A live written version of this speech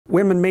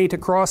Women mate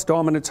across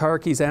dominance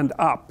hierarchies and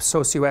up,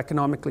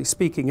 socioeconomically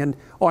speaking, and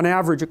on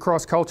average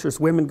across cultures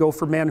women go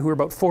for men who are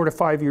about 4 to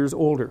 5 years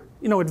older.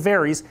 You know, it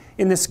varies.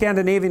 In the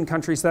Scandinavian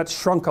countries that's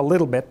shrunk a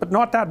little bit, but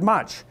not that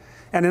much,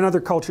 and in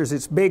other cultures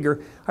it's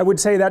bigger. I would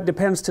say that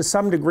depends to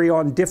some degree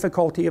on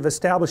difficulty of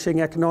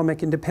establishing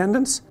economic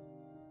independence,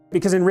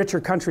 because in richer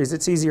countries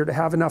it's easier to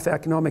have enough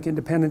economic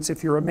independence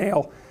if you're a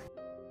male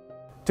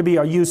to be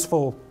a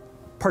useful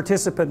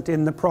participant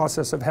in the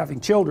process of having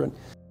children.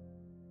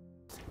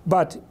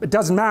 But it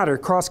doesn't matter,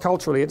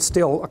 cross-culturally it's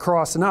still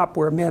across and up,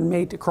 where men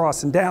mate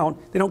across and down.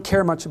 They don't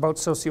care much about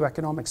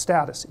socioeconomic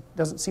status. It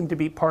doesn't seem to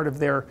be part of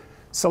their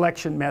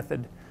selection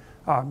method,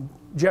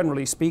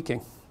 generally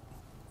speaking.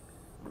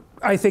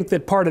 I think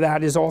that part of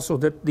that is also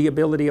the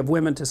ability of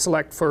women to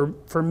select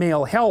for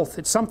male health.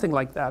 It's something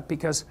like that,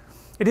 because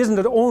it isn't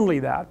only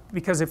that,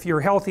 because if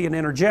you're healthy and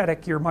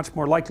energetic you're much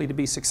more likely to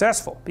be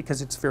successful,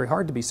 because it's very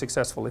hard to be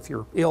successful if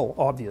you're ill,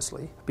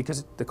 obviously,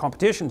 because the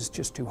competition is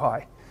just too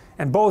high.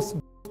 And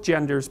both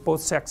genders,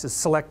 both sexes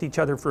select each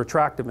other for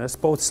attractiveness,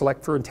 both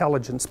select for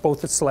intelligence,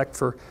 both select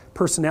for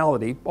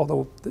personality,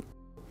 although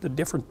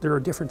there are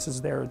differences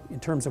there in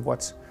terms of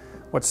what's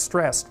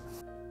stressed.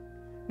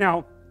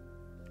 Now,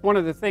 one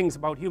of the things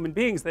about human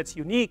beings that's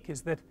unique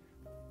is that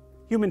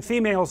human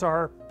females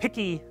are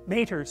picky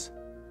maters.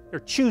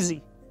 They're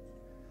choosy.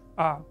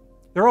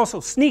 They're also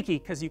sneaky,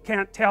 because you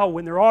can't tell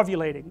when they're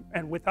ovulating,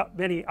 and with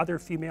many other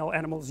female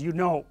animals you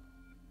know.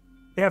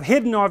 They have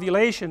hidden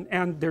ovulation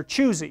and they're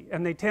choosy,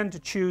 and they tend to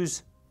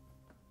choose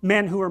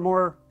men who are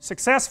more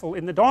successful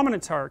in the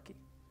dominance hierarchy.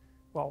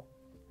 Well,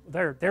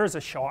 there's a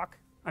shock.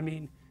 I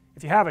mean,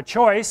 if you have a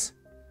choice,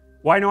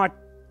 why not,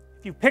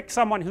 if you pick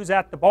someone who's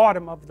at the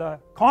bottom of the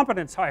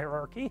competence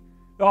hierarchy,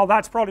 well,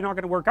 that's probably not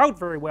going to work out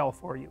very well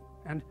for you.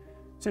 And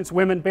since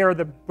women bear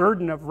the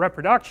burden of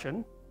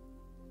reproduction,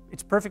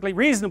 it's perfectly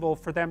reasonable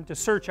for them to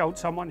search out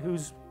someone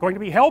who's going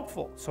to be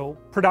helpful. So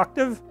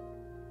productive,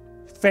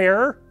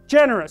 fair,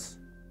 generous.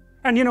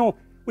 And you know,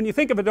 when you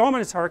think of a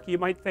dominance hierarchy you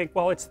might think,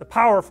 well, it's the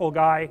powerful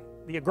guy,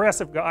 the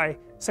aggressive guy,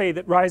 say,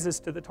 that rises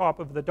to the top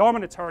of the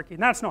dominance hierarchy,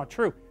 and that's not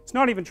true. It's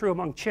not even true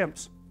among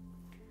chimps.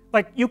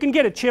 Like, you can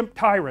get a chimp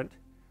tyrant,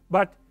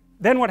 but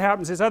then what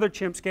happens is other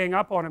chimps gang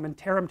up on him and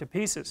tear him to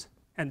pieces,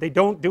 and they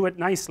don't do it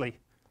nicely.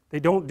 They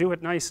don't do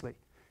it nicely.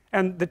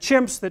 And the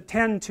chimps that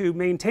tend to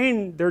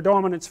maintain their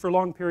dominance for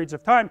long periods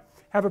of time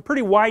have a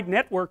pretty wide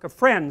network of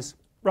friends,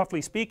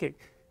 roughly speaking,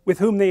 with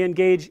whom they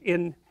engage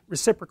in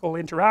reciprocal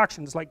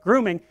interactions like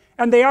grooming,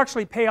 and they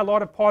actually pay a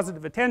lot of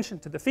positive attention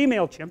to the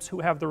female chimps,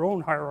 who have their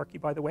own hierarchy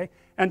by the way,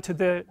 and to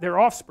their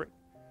offspring.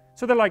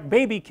 So they're like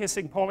baby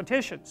kissing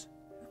politicians,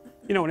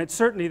 you know. And it's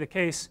certainly the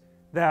case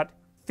that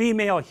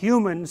female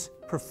humans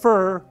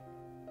prefer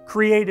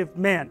creative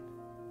men.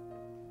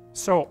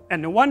 So,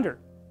 and no wonder,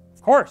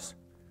 of course,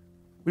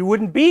 we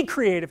wouldn't be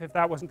creative if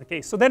that wasn't the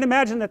case. So then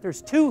imagine that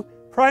there's two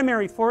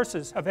primary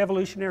forces of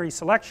evolutionary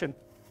selection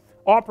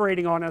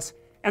operating on us,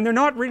 and they're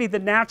not really the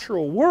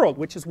natural world,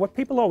 which is what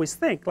people always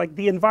think, like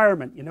the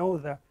environment, you know,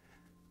 the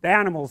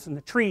animals and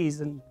the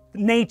trees and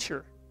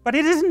nature. But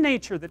it isn't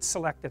nature that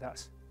selected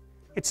us.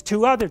 It's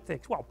two other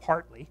things. Well,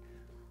 partly.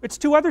 It's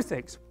two other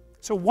things.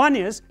 So one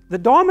is the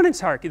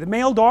dominance hierarchy. The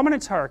male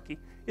dominance hierarchy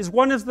is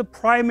one of the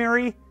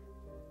primary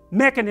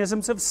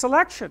mechanisms of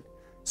selection.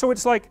 So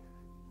it's like,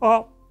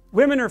 well,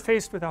 women are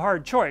faced with a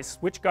hard choice,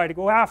 which guy to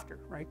go after,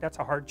 right? That's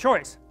a hard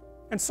choice.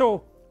 And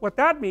so what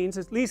that means,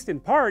 at least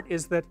in part,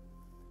 is that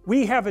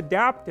we have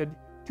adapted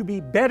to be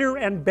better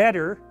and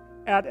better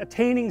at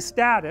attaining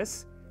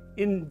status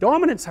in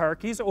dominance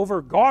hierarchies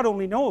over God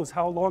only knows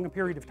how long a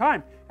period of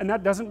time. And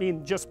that doesn't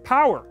mean just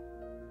power.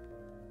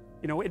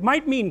 You know, it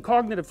might mean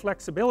cognitive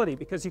flexibility,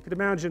 because you could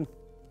imagine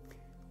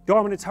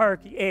dominance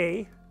hierarchy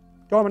A,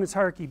 dominance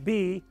hierarchy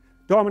B,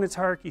 dominance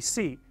hierarchy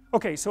C.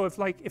 Okay, so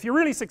if you're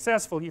really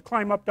successful, you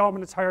climb up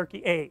dominance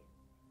hierarchy A.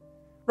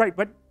 Right,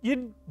 but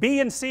you'd B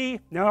and C,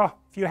 no,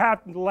 if you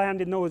happen to land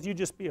in those, you'd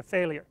just be a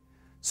failure.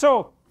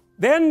 So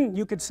then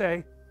you could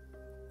say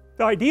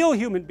the ideal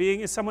human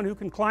being is someone who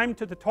can climb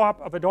to the top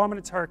of a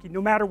dominance hierarchy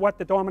no matter what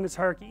the dominance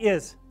hierarchy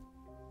is.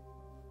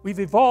 We've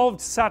evolved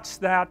such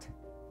that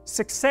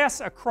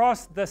success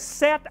across the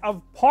set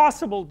of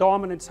possible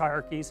dominance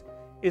hierarchies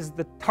is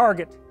the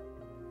target,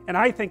 and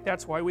I think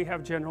that's why we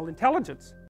have general intelligence.